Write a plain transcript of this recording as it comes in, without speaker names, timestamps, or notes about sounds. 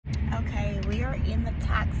Okay, we are in the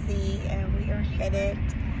taxi and we are headed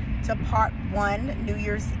to part 1, New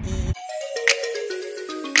Year's Eve.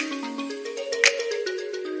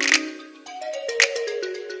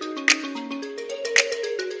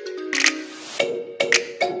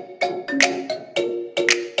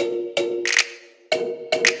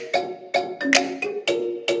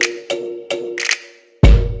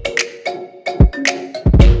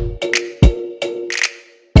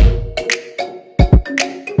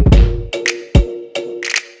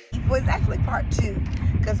 It's actually part 2,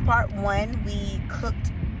 because part 1 we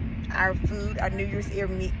cooked our food, our New Year's Eve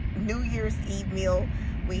meal.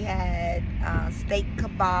 We had steak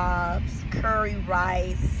kebabs, curry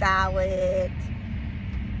rice, salad,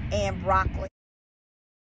 and broccoli.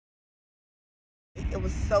 It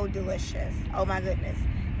was so delicious. Oh my goodness.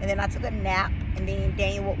 And then I took a nap, and then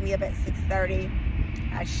Daniel woke me up at 6:30.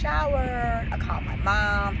 I showered, I called my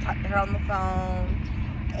mom, talked to her on the phone.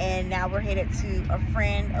 And now we're headed to a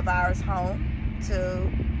friend of ours home to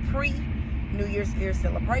pre-New Year's Eve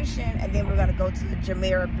celebration. And then we're going to go to the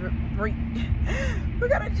Jumeirah Beach. We're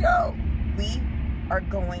going to joke. We are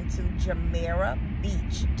going to Jumeirah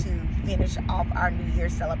Beach to finish off our New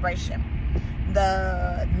Year's celebration.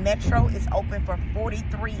 The metro is open for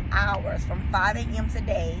 43 hours from 5 a.m.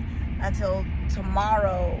 today until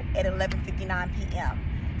tomorrow at 11:59 p.m.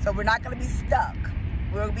 So we're not going to be stuck.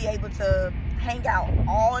 We'll be able to hang out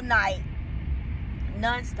all night,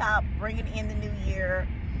 non-stop, bringing in the new year,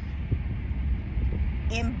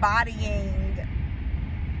 embodying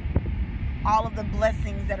all of the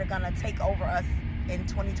blessings that are going to take over us in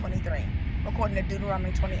 2023, according to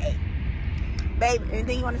Deuteronomy 28. Babe,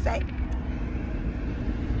 anything you want to say?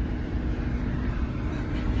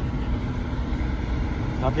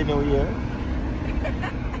 Happy New Year.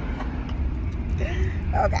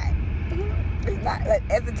 Okay. It's not,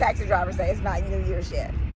 as the taxi driver said, it's not New Year's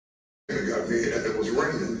yet. It got me that it was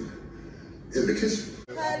raining in the kitchen.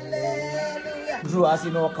 Hallelujah. Drew, as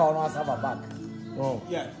you know, call us have a back. Oh.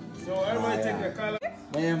 Yeah. So everybody take their color.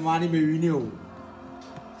 My money may renew.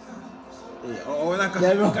 Oh, like You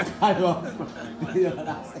know what I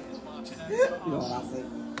say? You know what I say?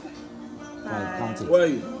 5, count it. Where are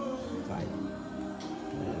you? 5,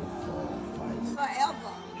 4, 5.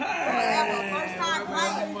 Forever. Forever. First time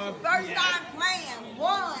playing. First time playing. 1.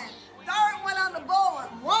 Third one on the board.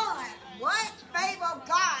 1. What? Favor of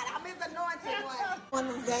God. I'm his anointed one. Won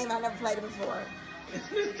this game. I never played it before.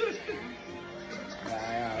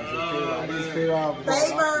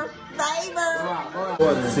 Favor.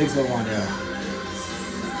 Favor. 6 or 1, yeah.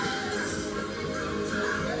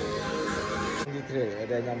 23, and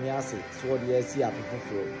then I'm Yassi. So the SC up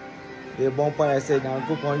for the bomb I said, now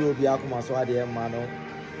go on you be Akuma, so I didn't mano.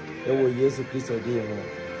 It will Jesus Christ or dear.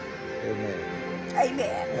 Amen.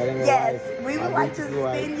 Amen. Yes, we would like to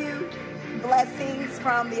send you blessings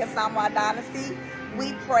from the Asamoah dynasty.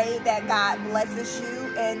 We pray that God blesses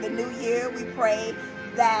you in the new year. We pray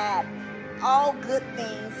that all good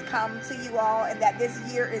things come to you all and that this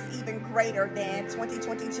year is even greater than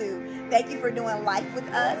 2022. Thank you for doing life with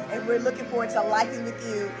us, and we're looking forward to lifing with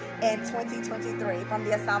you in 2023 from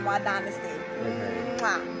the Asamoah dynasty.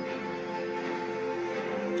 Mwah.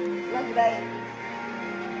 Love you, babe.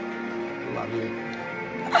 Love you.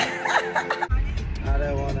 I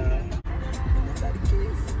don't wanna.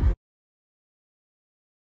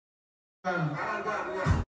 I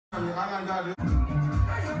got